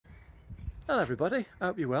Hello everybody, I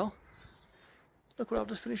hope you're well. Look what I've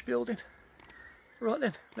just finished building. Right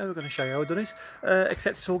then, now we're going to show you how I've done it.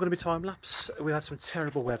 Except it's all going to be time lapse. We had some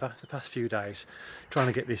terrible weather the past few days trying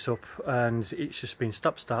to get this up, and it's just been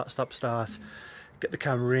stop start, get the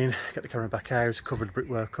camera in, get the camera back out, cover the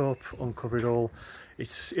brickwork up, uncover it all.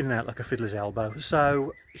 It's in and out like a fiddler's elbow,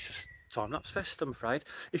 so it's just time lapse fest, I'm afraid.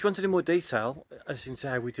 If you want any more detail as into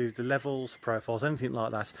how we do the levels, profiles, anything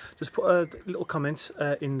like that, just put a little comment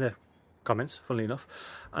in the comments, funnily enough,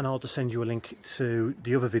 and I'll just send you a link to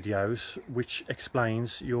the other videos which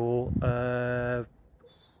explains your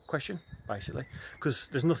question, basically, because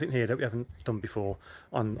there's nothing here that we haven't done before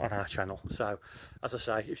on our channel. So as I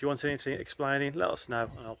say, if you want anything explaining, let us know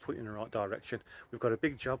and I'll put you in the right direction. We've got a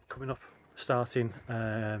big job coming up starting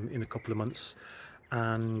in a couple of months,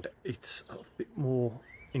 and it's a bit more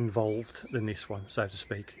involved than this one, so to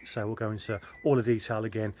speak, so we'll go into all the detail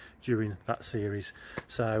again during that series.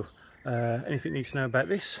 So anything you need to know about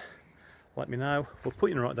this, let me know. We'll put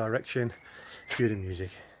you in the right direction. Cue the music.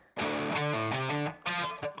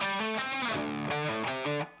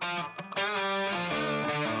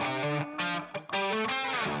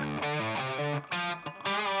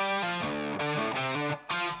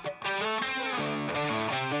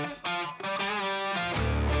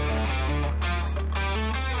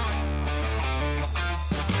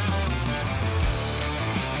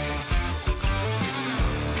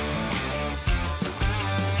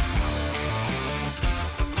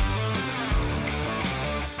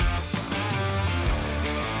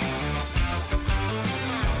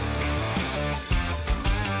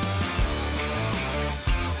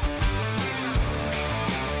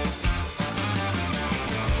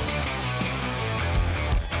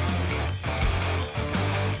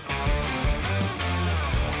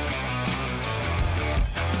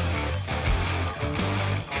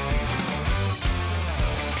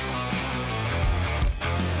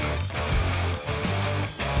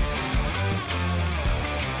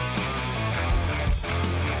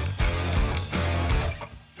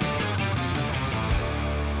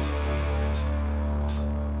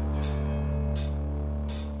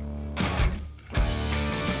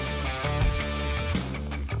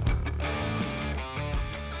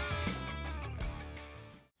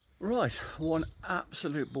 Right, one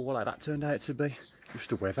absolute ball out that turned out to be. Just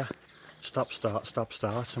the weather. Stop,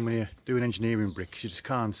 start, and when you're doing engineering bricks, you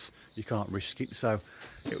can't risk it. So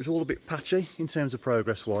it was all a bit patchy in terms of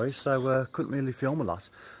progress wise, so couldn't really film a lot.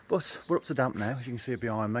 But we're up to damp now, as you can see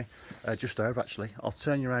behind me, just over actually. I'll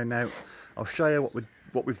turn you around now, I'll show you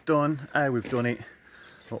what we've done, how we've done it,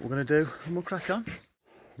 what we're going to do, and we'll crack on.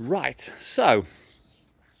 Right, so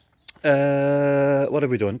what have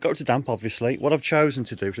we done? Got to damp, obviously. What I've chosen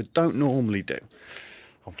to do, which I don't normally do,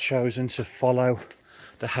 I've chosen to follow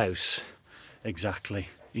the house exactly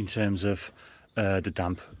in terms of the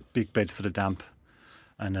damp, big bed for the damp,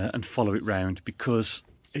 and follow it round, because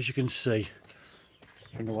as you can see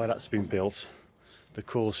from the way that's been built, the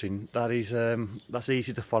coursing, that's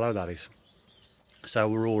easy to follow, that is. So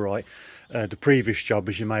we're all right. The previous job,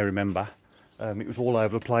 as you may remember, it was all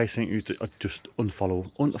over the place and it was just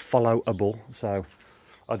unfollowable, so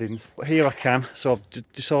I didn't. But here I can, so I've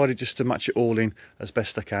decided just to match it all in as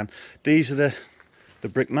best I can. These are the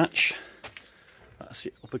brick match. That's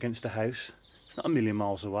it, up against the house. It's not a million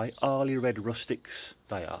miles away. Arley Red Rustics,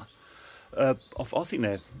 they are. I think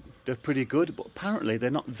they're pretty good, but apparently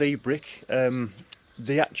they're not the brick.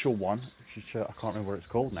 The actual one, which I can't remember what it's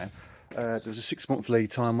called now, there's a 6-month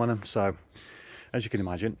lead time on them, so as you can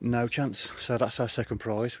imagine, no chance. So that's our second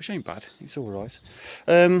prize, which ain't bad. It's all right.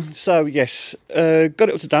 So yes, got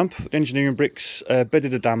it up to damp, engineering bricks,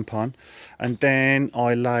 bedded the damp on, and then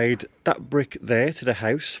I laid that brick there to the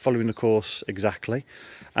house, following the course exactly,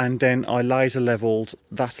 and then I laser levelled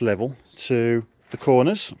that level to the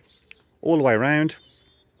corners, all the way around.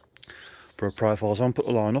 Put our profiles on, put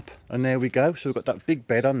the line up, and there we go. So we've got that big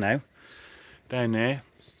bed on now, down there.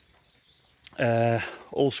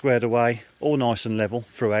 All squared away, all nice and level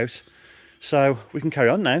throughout, so we can carry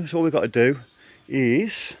on now. So all we've got to do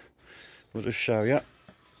is, we'll just show you,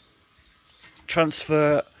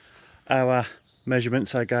 transfer our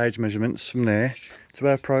measurements, our gauge measurements from there to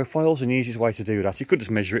our profiles. And the easiest way to do that, you could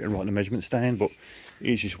just measure it and write the measurements down, but the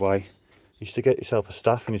easiest way is to get yourself a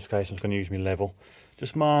staff. In this case I'm just going to use my level.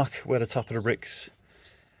 Just mark where the top of the bricks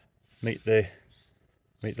meet the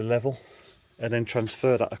level, and then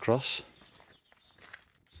transfer that across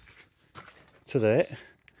to there,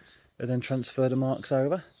 and then transfer the marks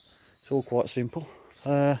over. It's all quite simple.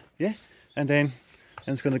 Yeah, and then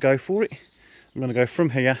I'm just going to go for it. I'm going to go from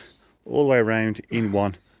here all the way around in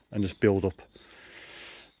one and just build up.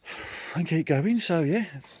 and keep going. So yeah,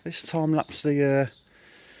 this time lapse the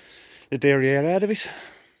derriere out of it.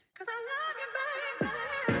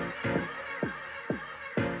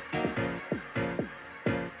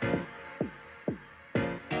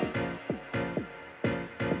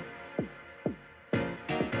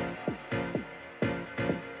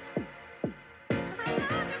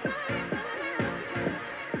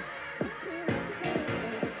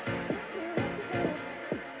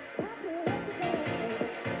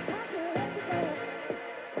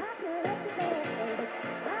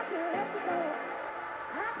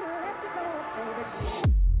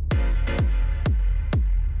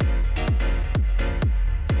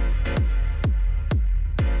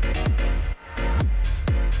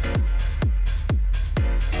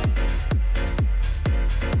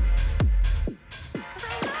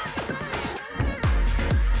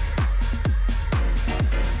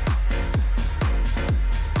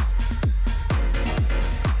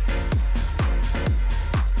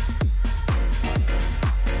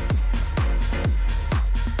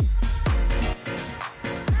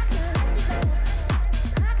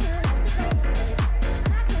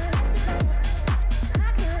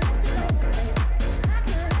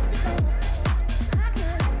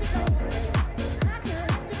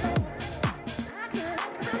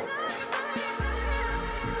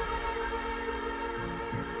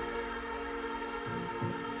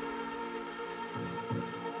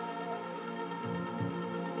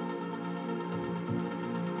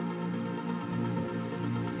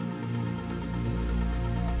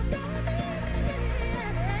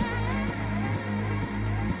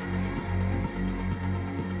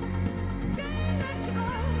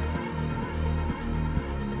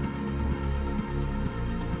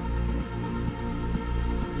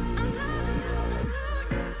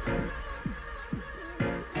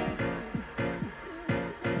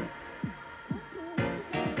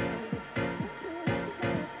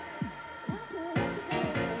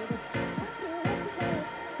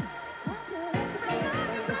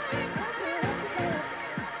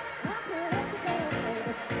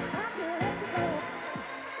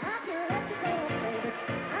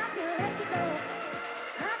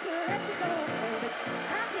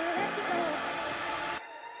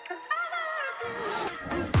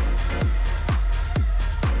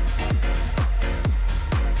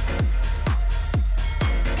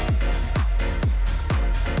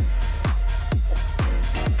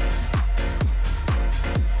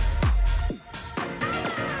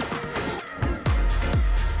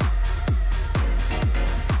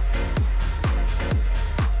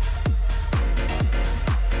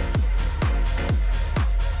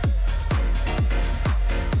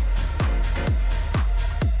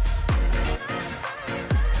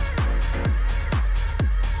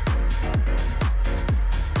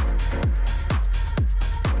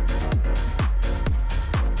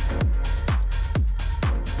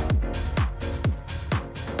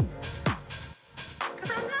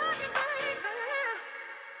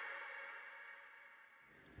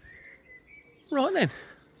 Right then,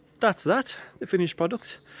 that's that, the finished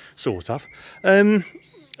product, sort of. As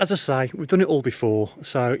I say, we've done it all before,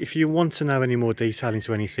 so if you want to know any more detail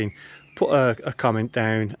into anything, put a comment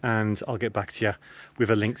down and I'll get back to you with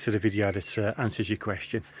a link to the video that answers your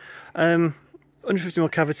question.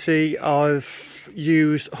 150mm cavity, I've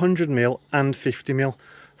used 100mm and 50mm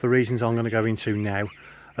for reasons I'm going to go into now.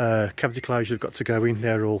 Cavity closures have got to go in,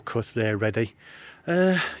 they're all cut, they're ready.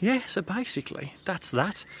 Yeah, so basically that's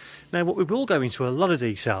that. Now what we will go into a lot of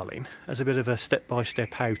detail in, as a bit of a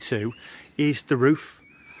step-by-step how-to, is the roof.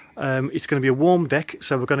 It's going to be a warm deck,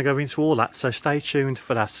 so we're going to go into all that, so stay tuned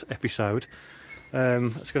for that episode.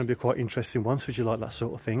 It's going to be a quite interesting one, so would you like that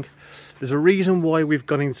sort of thing. There's a reason why we've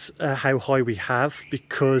gone into how high we have,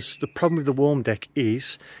 because the problem with the warm deck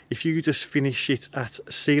is if you just finish it at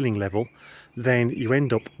ceiling level, then you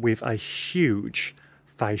end up with a huge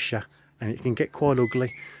fascia and it can get quite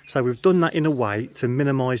ugly. So we've done that in a way to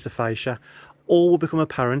minimise the fascia. All will become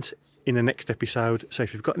apparent in the next episode, so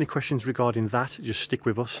if you've got any questions regarding that, just stick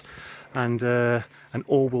with us and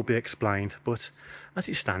all will be explained. But as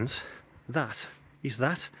it stands, that is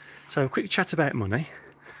that. So a quick chat about money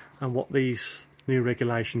and what these new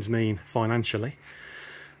regulations mean financially,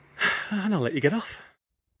 and I'll let you get off.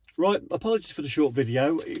 Right, apologies for the short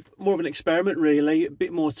video. More of an experiment really, a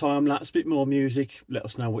bit more time lapse, a bit more music. Let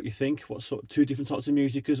us know what you think. What sort of 2 different types of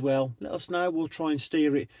music as well. Let us know. We'll try and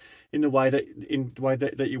steer it in the way that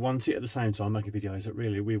you want it, at the same time making videos that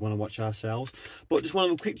really we want to watch ourselves. But just want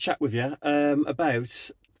to have a quick chat with you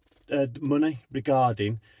about money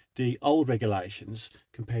regarding the old regulations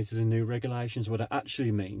compared to the new regulations, what it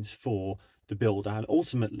actually means for the builder and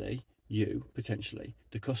ultimately you, potentially,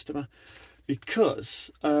 the customer,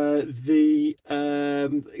 because the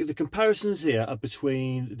comparisons here are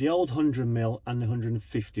between the old 100mm and the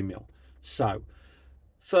 150mm. So,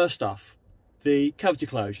 first off, the cavity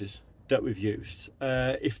closures that we've used.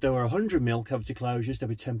 If there were 100mm cavity closures, they'd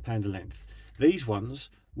be £10 a length. These ones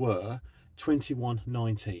were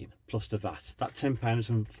 £21.19 plus the VAT. That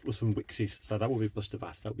 £10 was from Wix's, so that would be plus the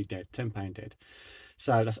VAT. That would be dead, £10 dead.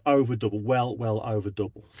 So that's over double, well over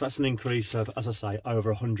double. So that's an increase of, as I say,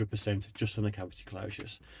 over 100% just on the cavity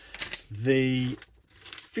closures. The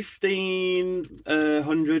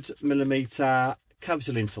 1500mm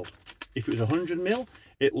cavity lintel, if it was 100mm,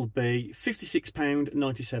 it will be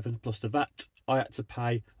 £56.97 plus the VAT. I had to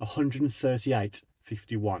pay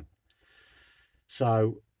 £138.51.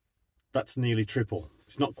 So that's nearly triple.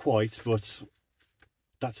 It's not quite, but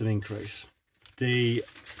that's an increase. The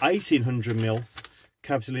 1800mm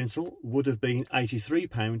cavity lintel would have been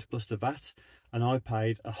 £83 plus the VAT, and I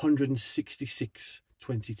paid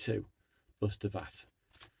 £166.22 plus the VAT.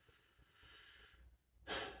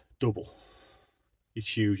 Double.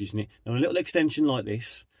 It's huge, isn't it? Now a little extension like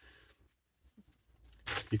this,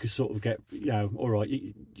 you can sort of get, you know, all right,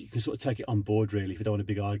 you can sort of take it on board really if you don't want a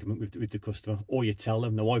big argument with the customer, or you tell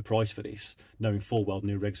them, no, I price for this, knowing full well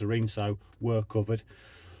new regs are in, so we're covered.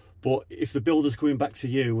 But if the builder's coming back to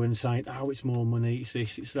you and saying, oh, it's more money, it's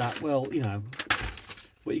this, it's that, well, you know,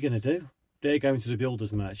 what are you going to do? They're going to the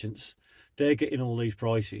builder's merchants, they're getting all these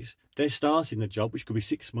prices, they're starting the job, which could be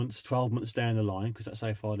 6 months, 12 months down the line, because that's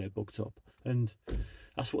how far they're booked up. And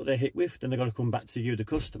that's what they're hit with. Then they've got to come back to you, the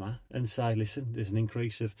customer, and say, listen, there's an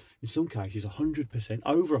increase of, in some cases, 100%,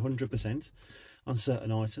 over 100% on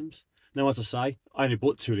certain items. Now, as I say, I only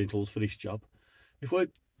bought 2 lintels for this job. If we're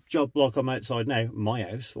job like I'm outside now, my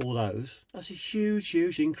house, all those, that's a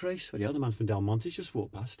huge increase. Well, the other man from Del Monte's just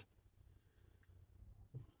walked past.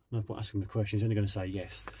 No point asking him the question, he's only going to say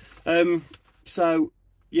yes. So,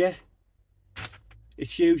 yeah.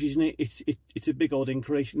 It's huge, isn't it? It's a big old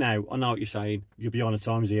increase. Now, I know what you're saying. You'll be on a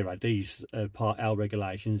time zero. These Part L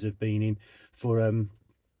regulations have been in for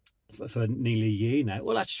nearly a year now.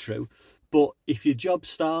 Well, that's true. But if your job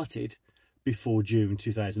started before June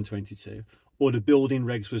 2022, or the building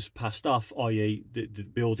regs was passed off, i.e. the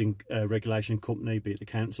building regulation company, be it the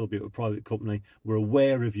council, be it a private company, were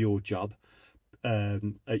aware of your job,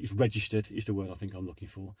 it's registered is the word I think I'm looking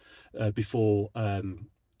for, before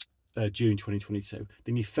June 2022,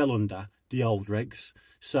 then you fell under the old regs.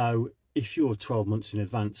 So if you're 12 months in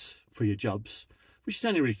advance for your jobs, which is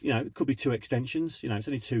only really, you know, it could be 2 extensions, you know, it's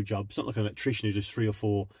only 2 jobs. It's not like an electrician who does 3 or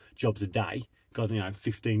 4 jobs a day, got, you know,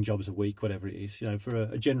 15 jobs a week, whatever it is. You know, for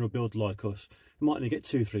a general builder like us, we might only get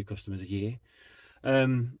 2 or 3 customers a year.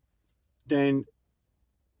 Then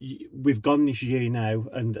we've gone this year now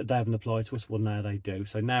and they haven't applied to us. Well, now they do.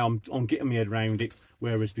 So now I'm getting my head around it,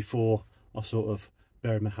 whereas before I sort of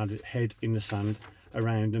bury my head in the sand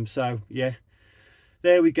around them. So yeah,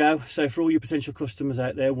 there we go. So for all your potential customers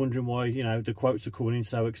out there wondering why, you know, the quotes are coming in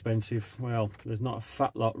so expensive, well, there's not a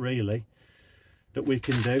fat lot really that we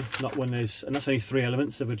can do, not when there's, and that's only 3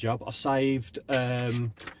 elements of a job. I saved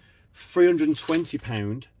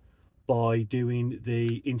 £320 by doing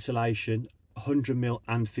the insulation 100mm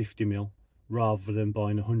and 50mm rather than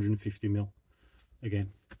buying 150mm.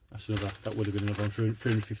 Again, that's another, that would have been another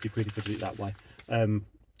 350 quid if I did it that way.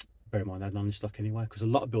 Bear in mind they're not in stock anyway, because a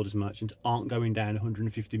lot of builders merchants aren't going down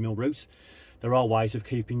 150mm route. There are ways of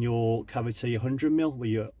keeping your cavity 100mm where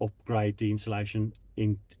you upgrade the insulation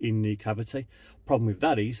in the cavity. Problem with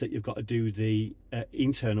that is that you've got to do the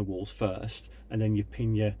internal walls first, and then you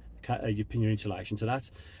pin your insulation to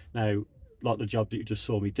that. Now, like the job that you just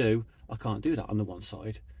saw me do, I can't do that on the one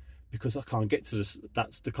side because I can't get to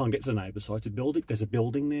the neighbour side to build it. There's a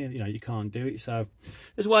building there, you know, you can't do it. So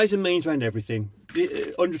there's ways and means around everything.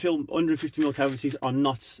 The 150mm cavities are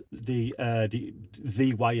not the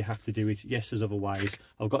way you have to do it. Yes, there's other ways.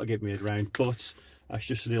 I've got to get my head around, but that's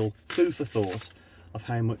just a little food for thought of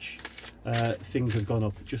how much things have gone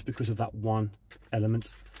up just because of that one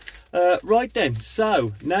element. Right then,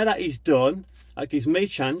 so now that is done, that gives me a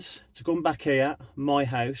chance to come back here, my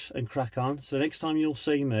house, and crack on. So next time you'll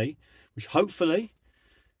see me, which hopefully,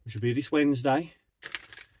 which will be this Wednesday,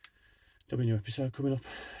 there'll be a new episode coming up,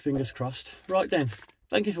 fingers crossed. Right then,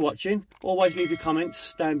 thank you for watching. Always leave your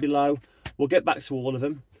comments down below. We'll get back to all of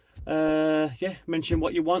them. Yeah, mention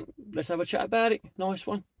what you want. Let's have a chat about it. Nice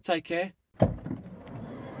one. Take care.